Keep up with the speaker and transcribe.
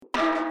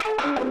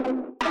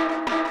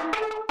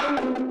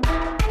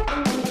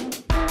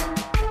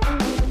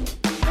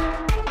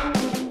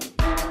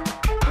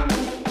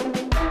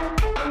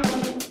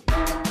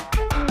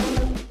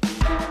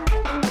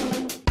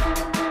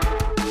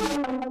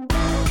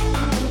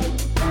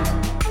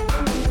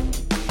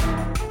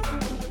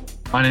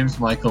My name is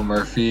Michael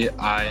Murphy.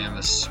 I am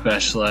a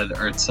special ed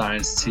earth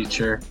science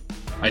teacher.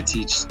 I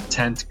teach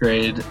 10th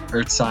grade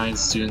earth science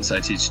students. I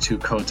teach 2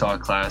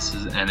 co-taught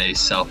classes and a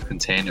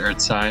self-contained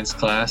earth science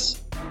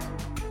class.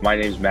 My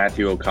name is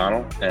Matthew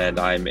O'Connell,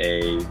 and I'm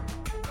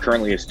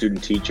currently a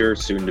student teacher,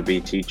 soon-to-be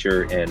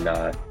teacher in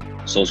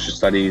social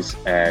studies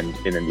and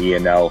in an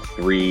ENL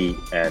 3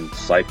 and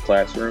psych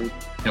classroom.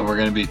 And we're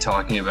going to be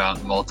talking about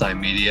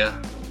multimedia,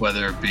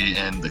 whether it be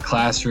in the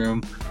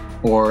classroom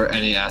or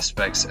any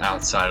aspects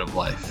outside of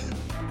life.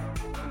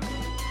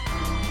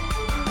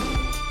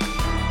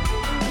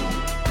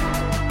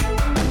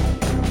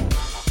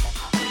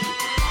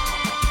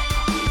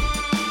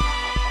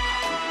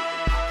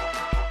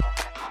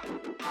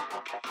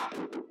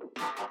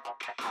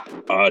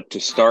 To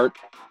start,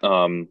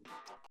 the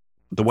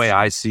way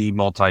I see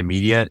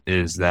multimedia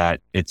is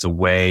that it's a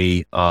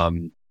way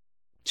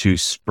to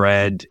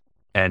spread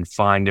and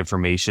find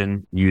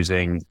information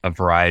using a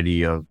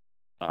variety of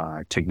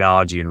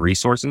technology and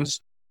resources.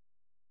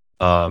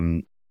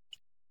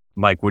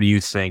 Mike, what do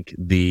you think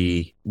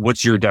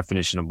what's your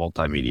definition of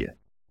multimedia?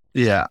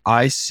 Yeah,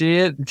 I see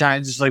it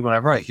kind of just like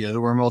whenever I hear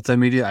the word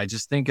multimedia, I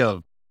just think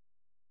of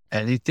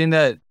anything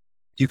that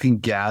you can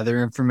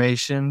gather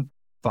information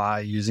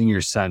by using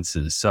your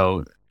senses.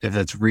 So if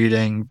it's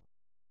reading,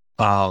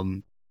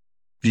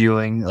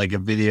 viewing like a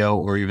video,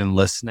 or even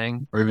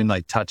listening, or even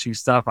like touching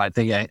stuff, I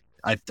think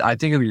I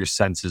think of your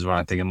senses when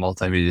I think of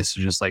multimedia.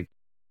 So just like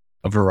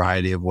a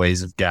variety of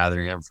ways of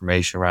gathering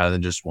information rather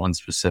than just one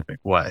specific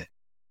way.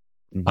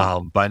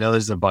 Mm-hmm. But I know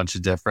there's a bunch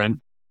of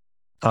different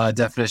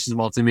definitions of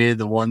multimedia.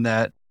 The one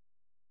that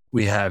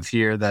we have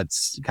here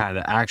that's kind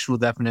of the actual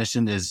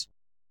definition is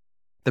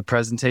the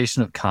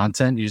presentation of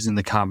content using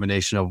the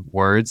combination of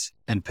words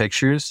and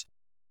pictures.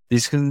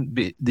 These can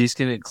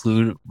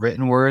include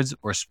written words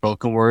or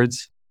spoken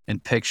words,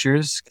 and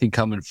pictures can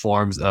come in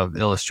forms of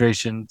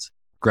illustrations,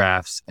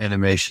 graphs,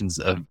 animations,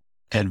 and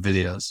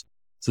videos.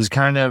 So it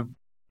kind of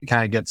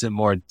gets in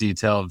more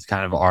detail of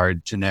kind of our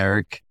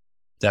generic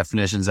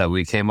definitions that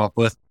we came up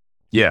with.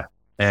 Yeah.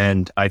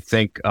 And I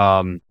think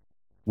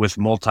with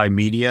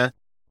multimedia,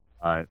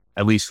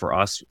 at least for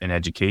us in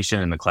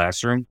education in the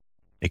classroom,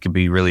 it can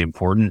be really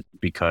important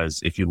because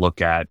if you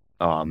look at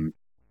the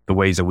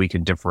ways that we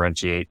can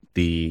differentiate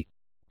the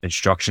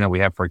instruction that we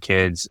have for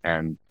kids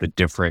and the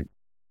different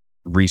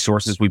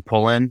resources we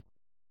pull in,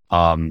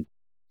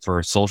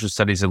 for social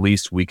studies, at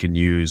least we can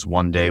use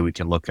one day, we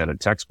can look at a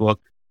textbook.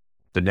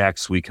 The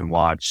next we can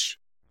watch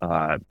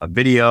a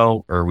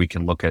video, or we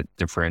can look at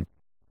different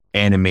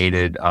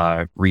animated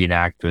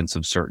reenactments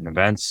of certain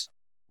events.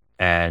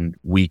 And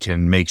we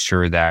can make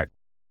sure that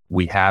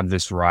we have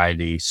this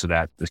variety so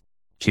that the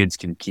kids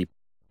can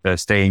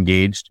stay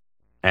engaged,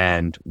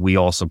 and we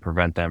also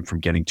prevent them from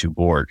getting too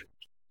bored,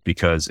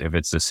 because if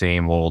it's the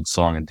same old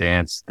song and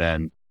dance,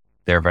 then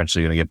they're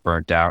eventually going to get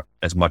burnt out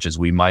as much as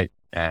we might,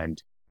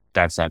 and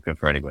that's not good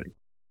for anybody.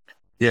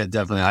 Yeah,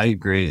 definitely. I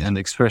agree. And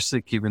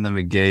especially keeping them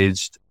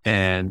engaged.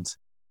 And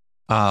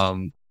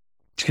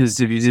because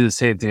if you do the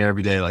same thing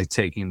every day, like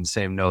taking the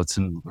same notes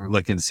and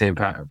looking at the same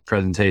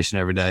presentation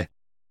every day,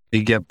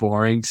 it get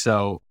boring.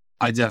 So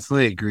I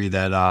definitely agree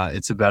that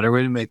it's a better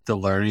way to make the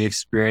learning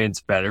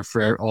experience better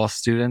for all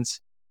students.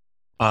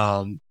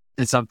 And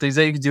some things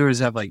that you can do is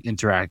have like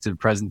interactive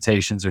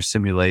presentations or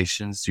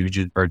simulations. You can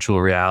do virtual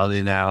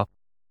reality now.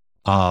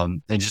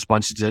 And just a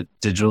bunch of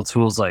digital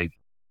tools. Like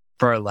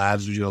for our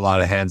labs, we do a lot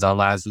of hands-on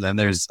labs. And then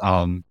there's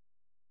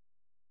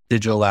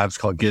digital labs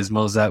called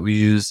Gizmos that we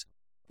use,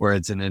 where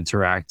it's an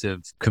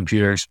interactive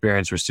computer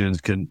experience where students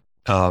can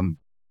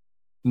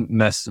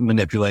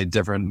manipulate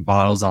different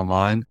models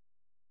online.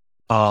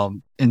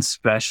 In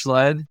special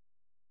ed,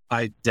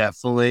 I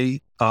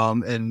definitely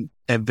am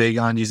big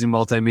on using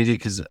multimedia,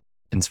 because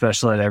in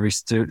special ed, every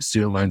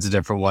student learns a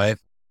different way.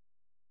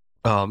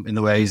 And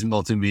the way I use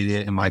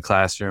multimedia in my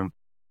classroom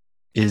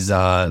is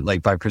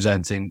like by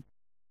presenting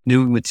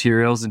new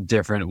materials in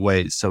different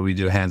ways. So we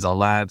do hands-on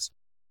labs.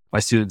 My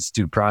students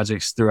do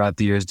projects throughout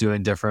the years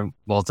doing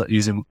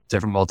using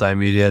different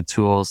multimedia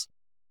tools.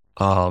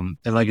 And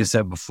like I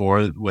said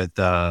before, with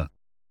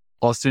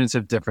all students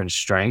have different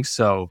strengths,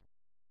 so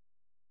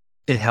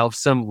it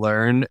helps them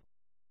learn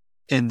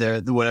in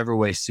whatever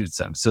way suits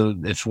them. So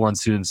if one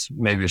student's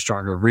maybe a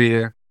stronger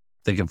reader,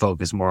 they can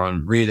focus more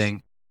on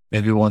reading.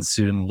 Maybe one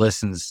student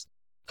is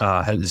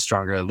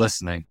stronger at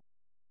listening.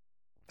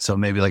 So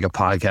maybe like a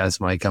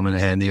podcast might come in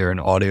handy, or an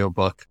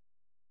audiobook.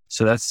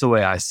 So that's the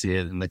way I see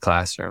it in the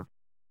classroom.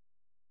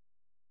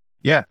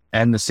 Yeah.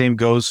 And the same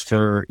goes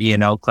for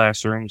ENL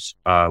classrooms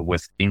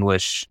with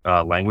English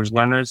language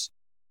learners,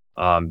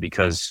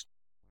 because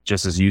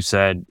just as you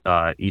said,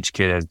 each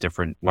kid has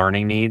different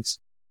learning needs.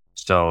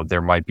 So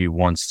there might be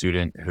one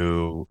student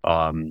who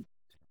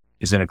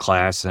is in a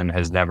class and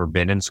has never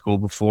been in school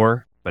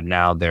before, but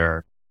now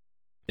they're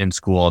in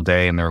school all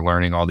day and they're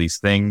learning all these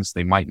things.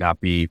 They might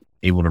not be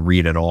able to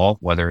read at all,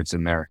 whether it's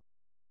in their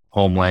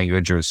home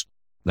language or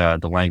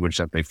the language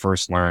that they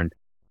first learned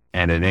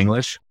and in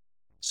English.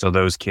 So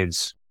those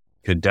kids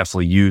could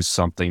definitely use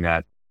something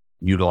that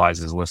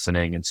utilizes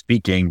listening and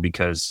speaking,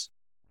 because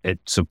it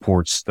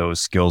supports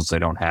those skills they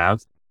don't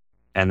have.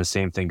 And the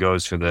same thing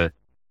goes for the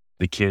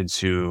kids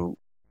who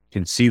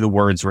can see the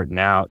words written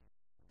out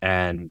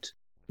and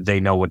they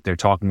know what they're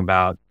talking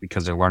about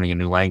because they're learning a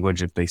new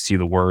language. If they see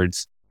the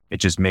words, it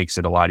just makes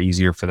it a lot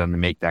easier for them to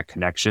make that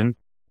connection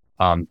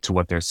to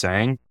what they're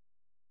saying,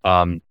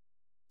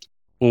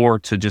 or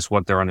to just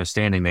what they're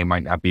understanding. They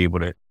might not be able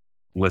to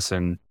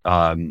listen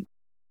at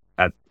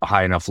a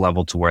high enough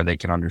level to where they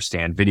can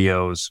understand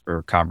videos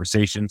or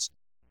conversations.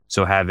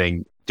 So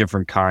having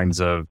different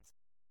kinds of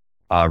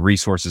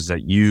resources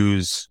that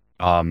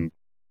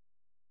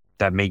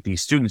that make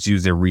these students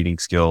use their reading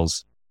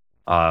skills,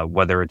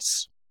 whether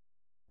it's,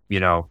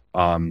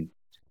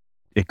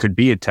 it could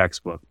be a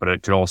textbook, but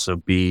it could also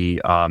be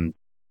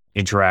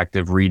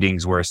interactive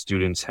readings where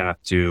students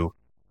have to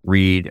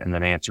read and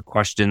then answer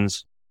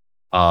questions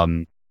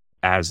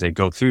as they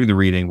go through the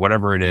reading,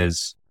 whatever it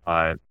is.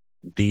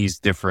 These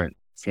different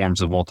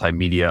forms of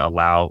multimedia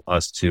allow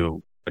us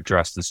to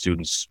address the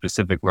students'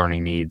 specific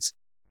learning needs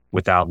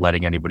without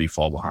letting anybody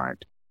fall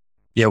behind.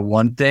 Yeah,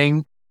 one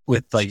thing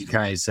with, like you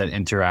kind of said,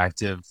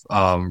 interactive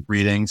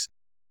readings,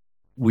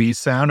 we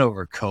found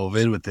over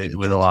COVID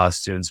with a lot of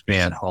students being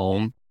at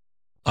home,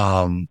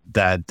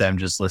 that them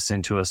just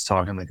listening to us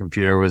talk on the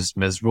computer was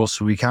miserable.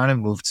 So we kind of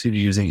moved to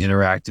using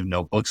interactive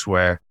notebooks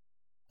where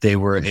they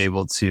would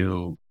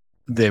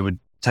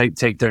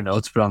take their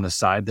notes, but on the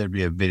side there'd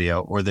be a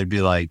video, or there'd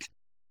be like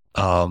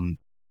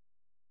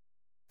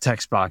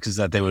text boxes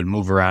that they would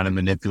move around and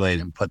manipulate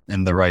and put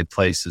in the right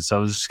places. So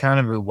it was just kind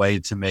of a way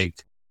to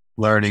make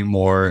learning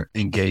more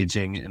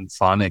engaging and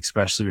fun,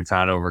 especially we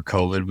found over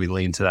COVID. We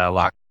leaned to that a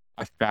lot.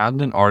 I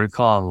found an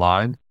article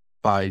online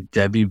by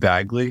Debbie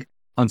Bagley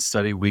on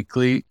Study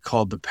Weekly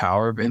called The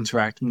Power of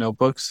Interactive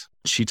Notebooks.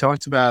 She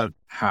talked about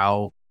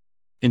how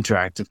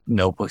interactive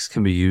notebooks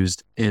can be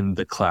used in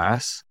the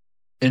class.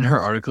 In her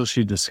article,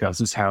 she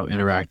discusses how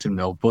interactive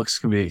notebooks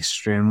can be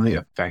extremely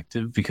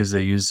effective because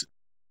they use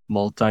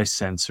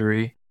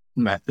multi-sensory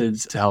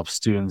methods to help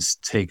students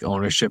take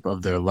ownership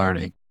of their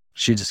learning.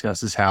 She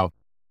discusses how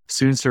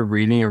students are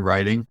reading and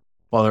writing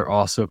while they're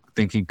also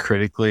thinking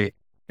critically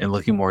and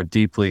looking more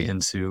deeply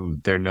into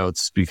their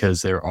notes,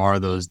 because there are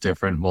those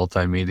different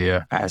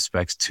multimedia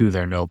aspects to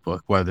their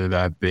notebook, whether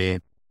that be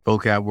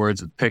vocab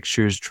words with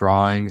pictures,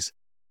 drawings,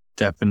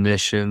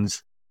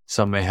 definitions.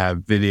 Some may have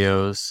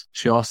videos.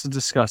 She also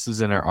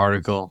discusses in her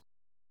article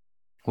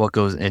what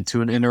goes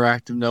into an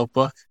interactive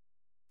notebook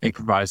and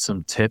provides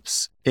some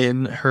tips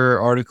in her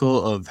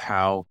article of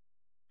how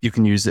you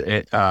can use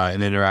an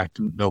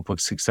interactive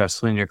notebook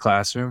successfully in your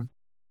classroom.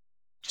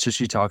 So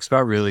she talks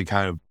about really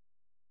kind of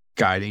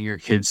guiding your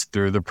kids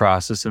through the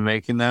process of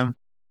making them,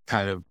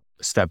 kind of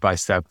step by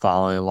step,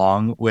 following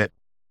along with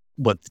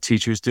what the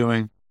teacher's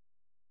doing.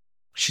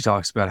 She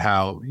talks about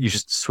how you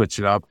should switch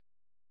it up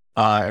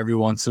every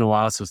once in a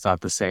while, so it's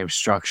not the same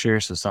structure.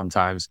 So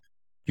sometimes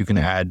you can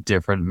add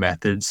different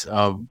methods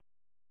of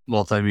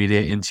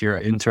multimedia into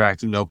your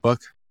interactive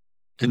notebook.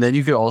 And then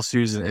you could also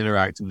use an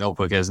interactive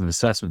notebook as an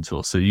assessment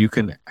tool. So you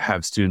can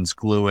have students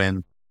glue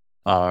in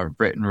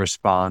written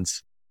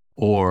response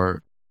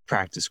or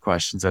practice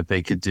questions that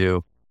they could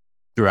do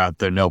throughout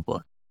their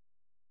notebook.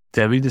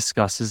 Debbie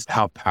discusses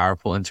how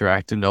powerful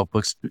interactive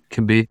notebooks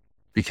can be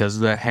because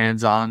of that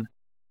hands-on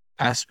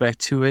aspect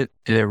to it.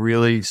 And it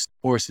really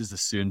forces the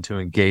student to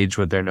engage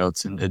with their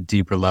notes in a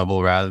deeper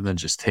level rather than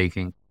just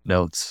taking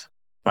notes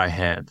by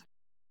hand.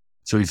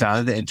 So we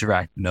found that the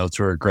interactive notes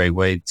were a great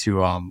way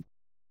to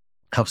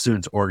help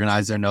students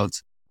organize their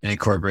notes and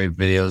incorporate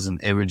videos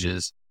and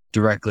images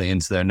directly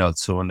into their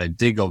notes. So when they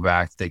did go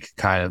back, they could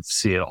kind of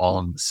see it all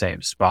in the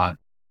same spot.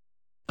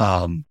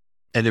 And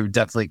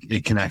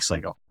it connects,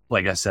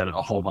 like I said,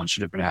 a whole bunch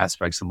of different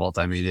aspects of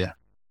multimedia.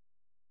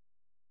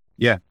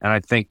 Yeah. And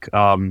I think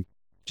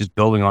just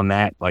building on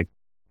that, like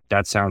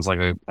that sounds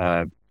like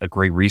a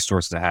great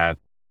resource to have.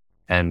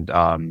 And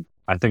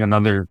I think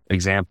another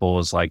example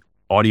is like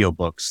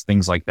audiobooks,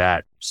 things like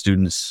that.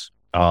 Students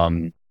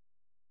can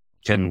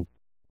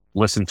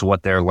listen to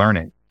what they're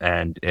learning.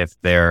 And if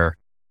they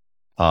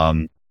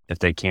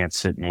can't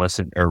sit and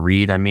listen or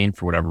read,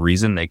 for whatever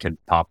reason, they could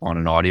pop on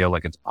an audio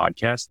like it's a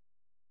podcast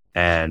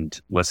and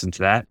listen to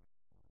that.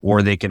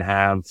 Or they can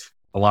have,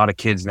 a lot of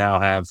kids now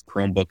have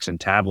Chromebooks and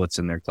tablets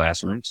in their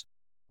classrooms.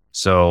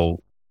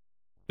 So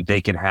they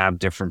can have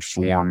different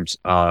forms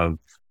of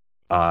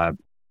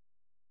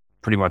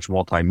pretty much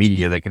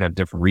multimedia. They can have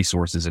different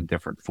resources in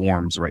different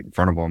forms right in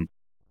front of them.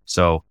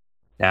 So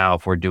now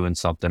if we're doing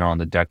something on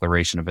the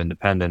Declaration of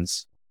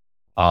Independence,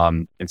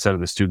 instead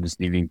of the students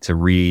needing to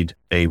read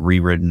a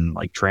rewritten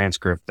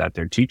transcript that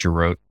their teacher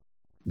wrote,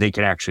 they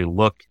can actually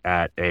look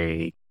at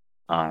a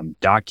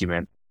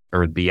document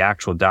or the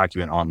actual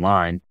document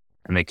online,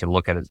 and they can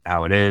look at it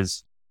how it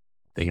is.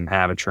 They can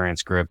have a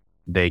transcript.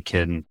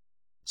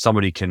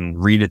 Somebody can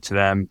read it to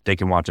them. They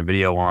can watch a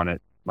video on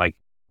it.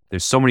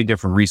 There's so many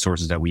different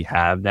resources that we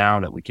have now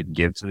that we can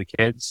give to the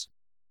kids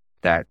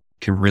that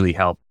can really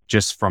help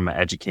just from an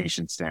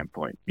education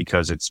standpoint,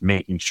 because it's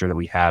making sure that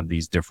we have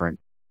these different,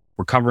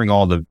 we're covering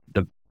all the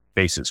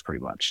bases pretty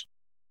much,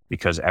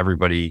 because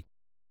everybody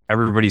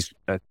everybody's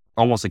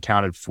almost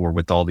accounted for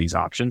with all these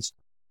options.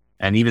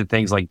 And even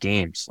things like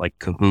games, like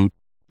Kahoot,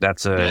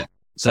 that's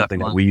something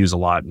that we use a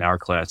lot in our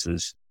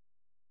classes.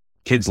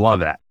 Kids love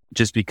that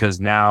just because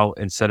now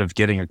instead of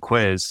getting a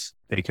quiz,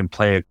 they can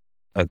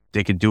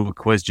they can do a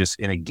quiz just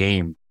in a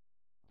game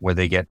where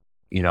they get,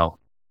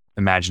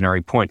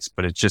 imaginary points,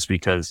 but it's just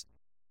because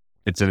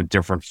it's in a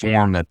different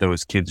form that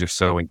those kids are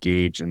so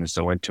engaged and they're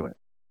so into it.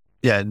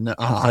 Yeah,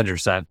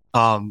 100%.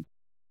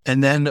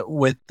 And then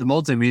with the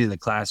multimedia in the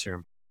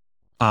classroom,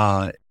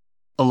 a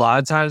lot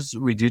of times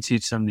we do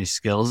teach some of these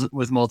skills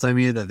with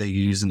multimedia that they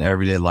use in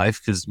everyday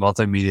life because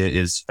multimedia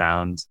is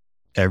found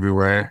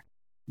everywhere,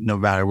 no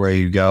matter where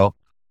you go.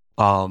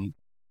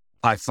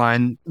 I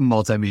find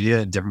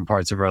multimedia in different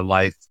parts of our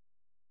life.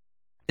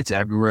 It's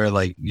everywhere.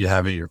 Like you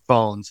have it in your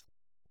phones,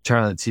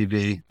 turn on the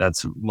TV,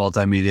 that's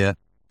multimedia.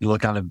 You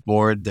look on a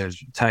board,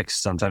 there's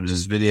text, sometimes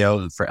there's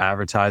video for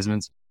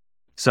advertisements.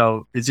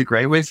 So it's a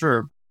great way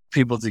for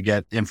people to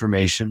get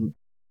information,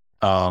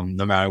 no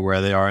matter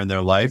where they are in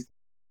their life.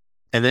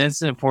 And then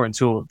it's an important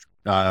tool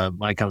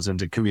when it comes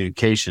into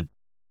communication.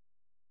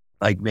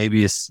 Like maybe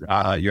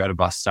you're at a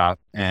bus stop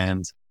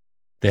and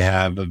they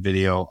have a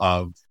video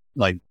of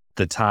like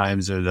the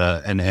times or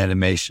an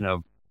animation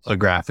of a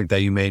graphic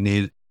that you may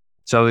need.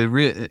 So it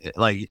really,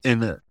 like in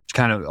the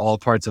kind of all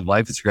parts of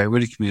life, it's a great way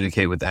to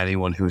communicate with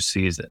anyone who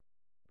sees it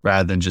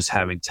rather than just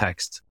having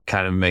text.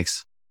 Kind of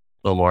makes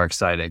a little more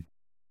exciting.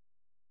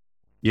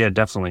 Yeah,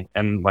 definitely.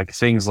 And like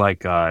things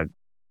like,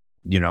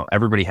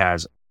 everybody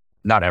has,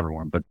 not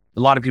everyone, but a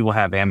lot of people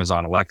have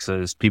Amazon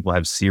Alexas. People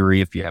have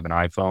Siri if you have an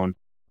iPhone.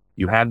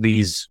 You have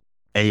these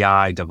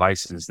AI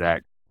devices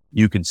that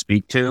you can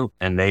speak to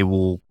and they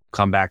will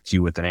come back to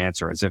you with an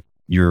answer as if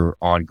you're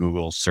on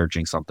Google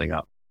searching something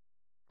up.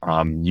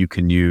 You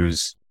can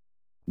use,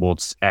 well,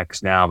 it's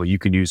X now, but you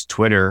can use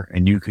Twitter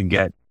and you can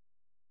get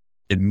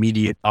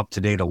immediate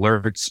up-to-date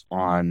alerts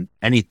on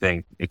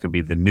anything. It could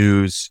be the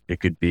news. It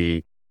could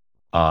be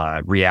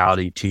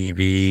reality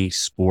TV,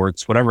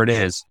 sports, whatever it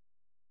is.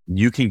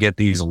 You can get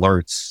these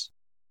alerts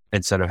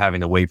instead of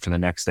having to wait for the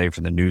next day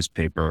for the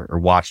newspaper or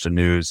watch the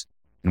news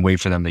and wait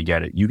for them to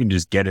get it. You can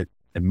just get it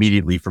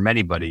immediately from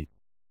anybody.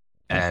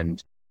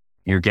 And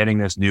you're getting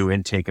this new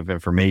intake of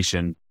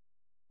information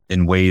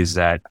in ways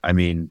that,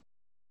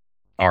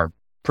 are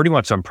pretty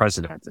much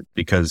unprecedented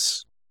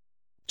because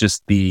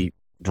just the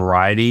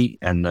variety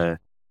and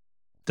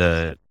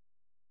the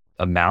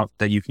amount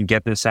that you can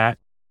get this at,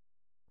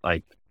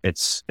 like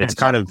it's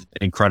kind of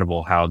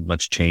incredible how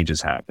much change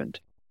has happened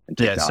in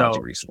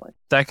technology recently.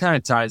 That kind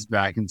of ties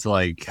back into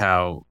like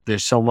how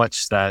there's so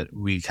much that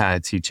we kind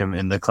of teach them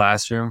in the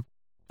classroom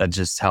that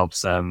just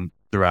helps them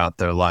throughout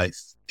their life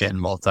in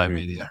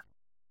multimedia.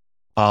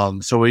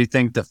 So what do you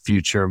think the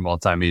future of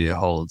multimedia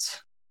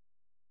holds?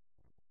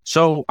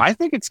 So I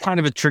think it's kind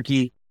of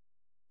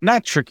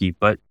not tricky,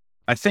 but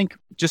I think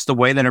just the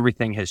way that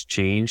everything has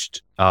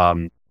changed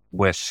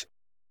with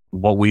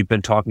what we've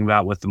been talking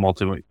about with the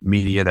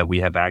multimedia that we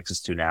have access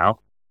to now.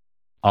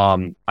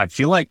 I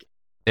feel like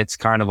it's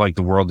kind of like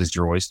the world is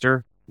your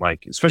oyster,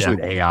 like especially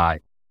with AI,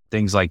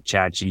 things like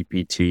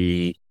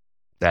ChatGPT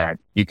that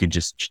you could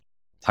just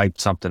type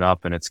something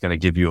up and it's going to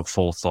give you a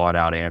full thought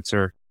out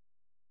answer.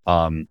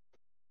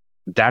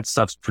 That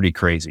stuff's pretty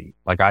crazy.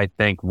 Like I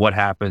think what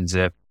happens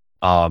if,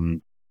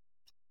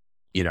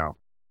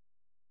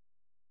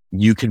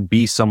 you can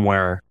be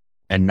somewhere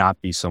and not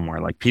be somewhere.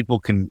 Like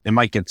it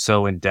might get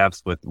so in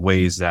depth with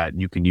ways that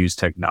you can use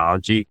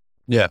technology.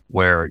 Yeah.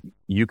 Where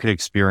you could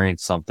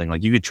experience something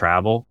like you could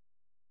travel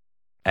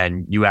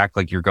and you act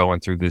like you're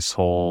going through this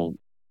whole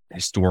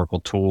historical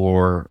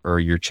tour or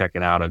you're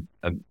checking out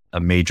a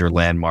major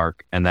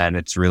landmark. And then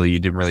it's really, you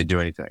didn't really do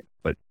anything,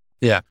 but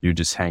you're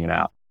just hanging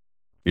out.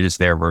 You're just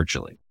there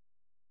virtually.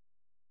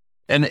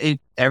 And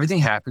everything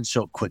happens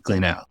so quickly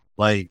now.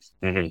 Like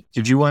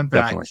if you went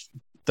back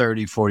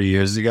 30, 40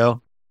 years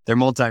ago, their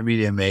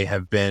multimedia may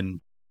have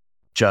been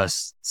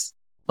just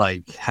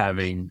like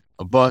having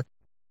a book,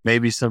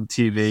 maybe some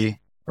TV,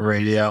 a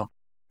radio.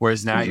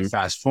 Whereas now you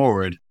fast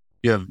forward,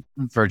 you have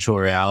virtual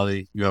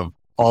reality, you have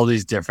all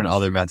these different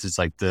other methods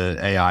like the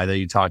AI that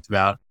you talked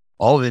about.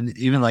 All of it,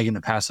 even like in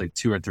the past like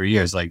 2 or 3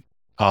 years, like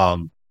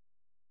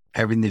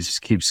everything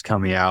just keeps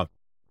coming out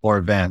more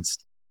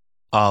advanced.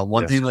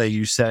 One thing that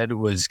you said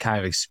was kind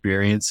of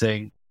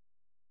experiencing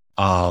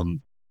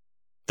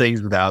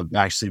things without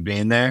actually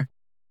being there.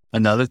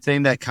 Another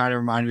thing that kind of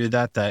reminded me of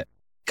that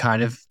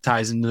kind of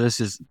ties into this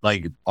is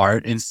like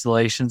art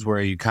installations where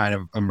you kind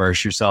of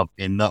immerse yourself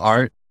in the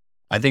art.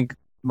 I think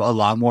a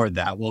lot more of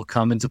that will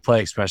come into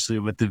play, especially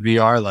with the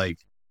VR, like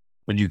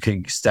when you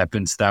can step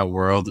into that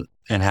world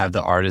and have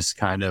the artist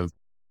kind of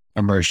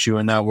immerse you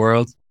in that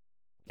world.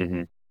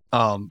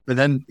 But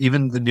then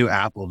even the new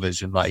Apple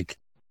Vision, like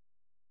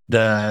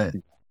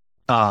the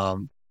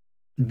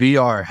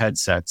VR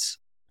headsets,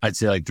 I'd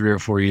say like 3 or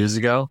 4 years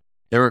ago,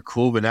 they were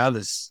cool, but now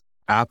this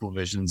Apple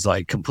Vision's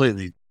like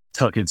completely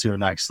took it to a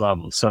next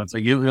level. So it's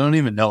like you don't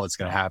even know what's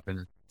going to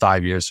happen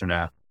 5 years from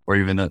now or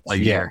even a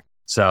year.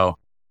 So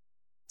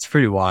it's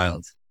pretty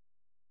wild.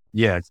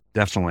 Yeah,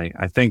 definitely.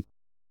 I think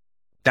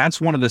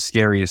that's one of the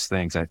scariest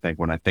things, I think,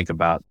 when I think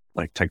about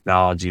like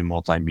technology and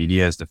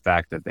multimedia, is the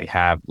fact that they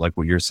have, like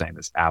what you're saying,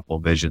 this Apple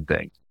Vision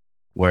thing,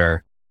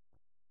 where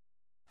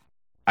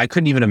I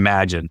couldn't even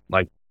imagine.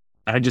 Like,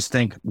 I just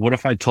think, what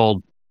if I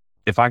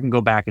can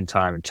go back in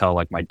time and tell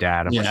like my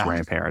dad and my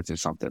grandparents or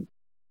something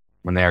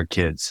when they are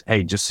kids,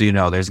 hey, just so you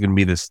know, there's going to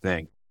be this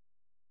thing.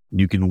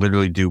 You can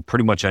literally do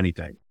pretty much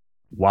anything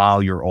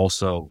while you're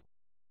also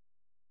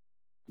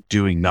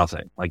doing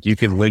nothing. Like, you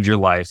can live your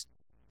life,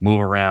 move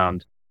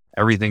around,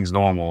 everything's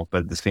normal,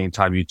 but at the same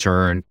time you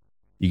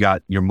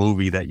got your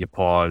movie that you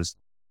paused,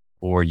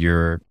 or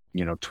your,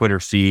 Twitter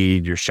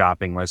feed, your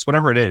shopping list,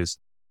 whatever it is.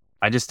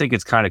 I just think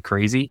it's kind of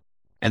crazy.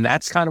 And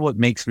that's kind of what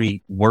makes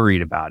me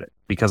worried about it,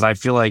 because I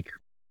feel like,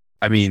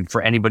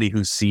 for anybody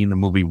who's seen the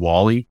movie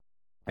WALL-E,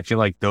 I feel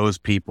like those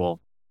people,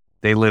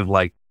 they live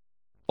like,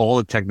 all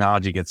the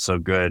technology gets so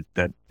good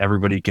that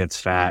everybody gets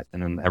fat,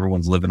 and then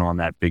everyone's living on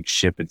that big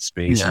ship in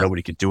space. And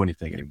nobody could do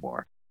anything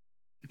anymore.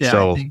 Yeah,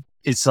 so I think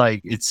it's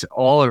like, it's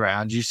all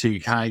around you. So you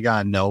kind of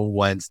got to know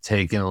when to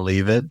take it and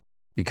leave it.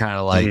 You kind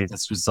of like,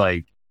 this was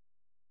like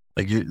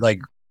you, like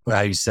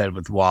how you said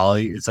with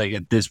WALL-E, it's like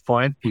at this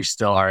point, you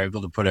still are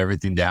able to put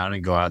everything down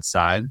and go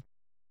outside.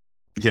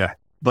 Yeah.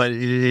 But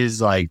it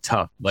is like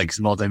tough. Like,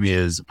 multimedia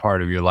is a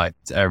part of your life.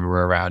 It's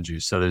everywhere around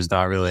you. So there's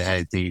not really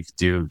anything you can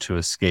do to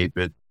escape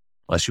it,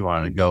 unless you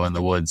want to go in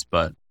the woods.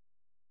 But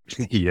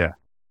yeah,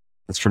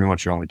 that's pretty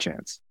much your only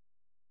chance.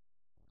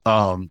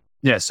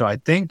 Yeah. So I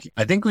think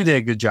we did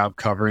a good job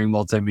covering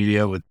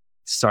multimedia, with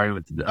starting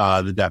with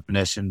the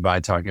definition by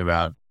talking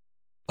about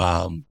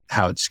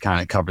how it just kind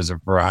of covers a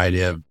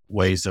variety of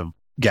ways of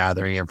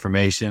gathering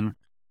information.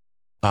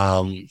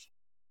 I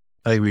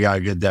think we got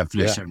a good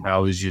definition of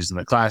how it was used in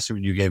the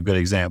classroom. You gave good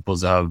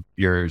examples of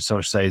your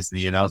social studies in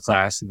the UNL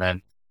class, and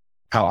then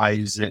how I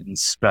use it in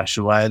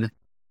special ed,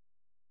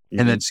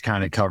 and then just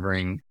kind of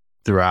covering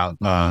throughout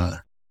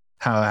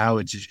how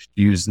it's just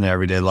used in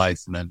everyday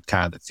life, and then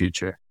kind of the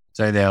future. Is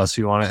there anything else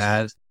you want to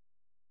add?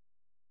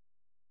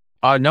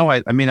 No,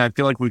 I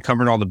feel like we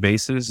covered all the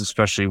bases,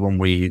 especially when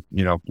we,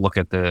 look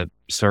at the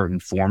certain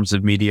forms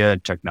of media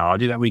and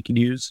technology that we can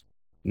use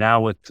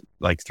now with,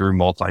 like, through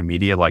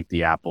multimedia, like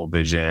the Apple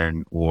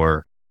Vision,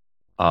 or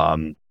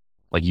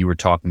like you were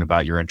talking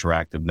about, your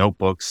interactive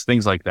notebooks,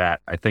 things like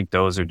that. I think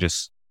those are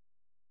just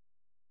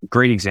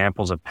great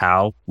examples of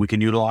how we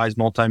can utilize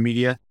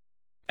multimedia.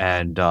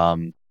 And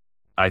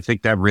I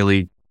think that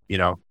really,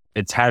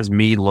 it has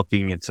me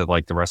looking into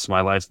like the rest of my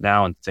life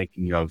now and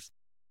thinking of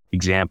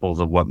examples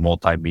of what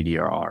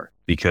multimedia are,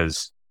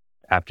 because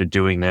after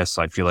doing this,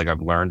 I feel like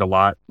I've learned a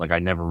lot. Like, I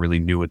never really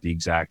knew what the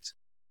exact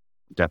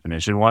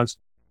definition was.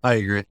 I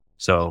agree.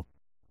 So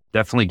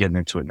definitely getting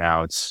into it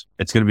now, it's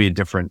going to be a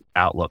different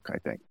outlook, I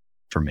think,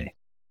 for me.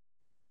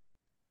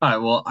 All right.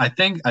 Well, I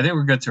think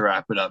we're good to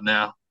wrap it up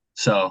now.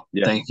 So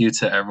thank you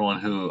to everyone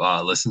who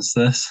listens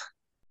to this.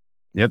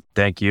 Yep.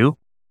 Thank you.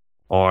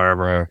 All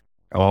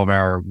of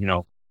our,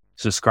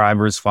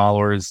 subscribers,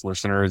 followers,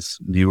 listeners,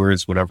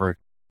 viewers, whatever.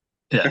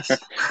 Yes.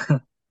 All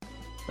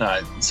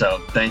right. So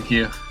thank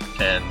you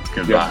and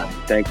goodbye.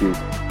 Thank you.